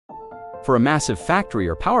For a massive factory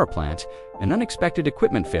or power plant, an unexpected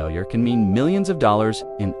equipment failure can mean millions of dollars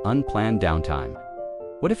in unplanned downtime.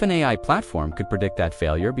 What if an AI platform could predict that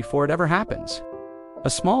failure before it ever happens? A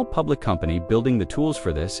small public company building the tools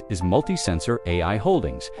for this is MultiSensor AI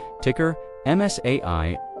Holdings, ticker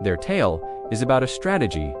MSAI. Their tale is about a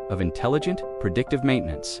strategy of intelligent, predictive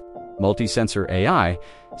maintenance. MultiSensor AI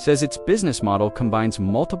says its business model combines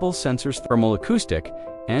multiple sensors, thermal, acoustic,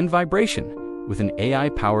 and vibration, with an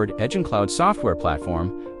AI-powered edge and cloud software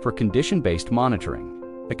platform for condition-based monitoring.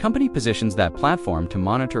 The company positions that platform to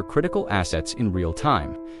monitor critical assets in real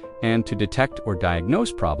time and to detect or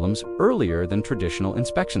diagnose problems earlier than traditional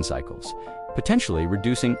inspection cycles, potentially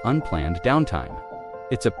reducing unplanned downtime.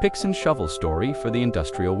 It's a picks and shovel story for the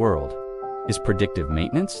industrial world. Is predictive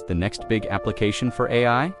maintenance the next big application for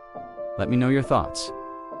AI? Let me know your thoughts.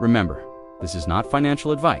 Remember, this is not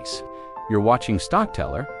financial advice. You're watching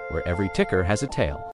Stockteller, where every ticker has a tail.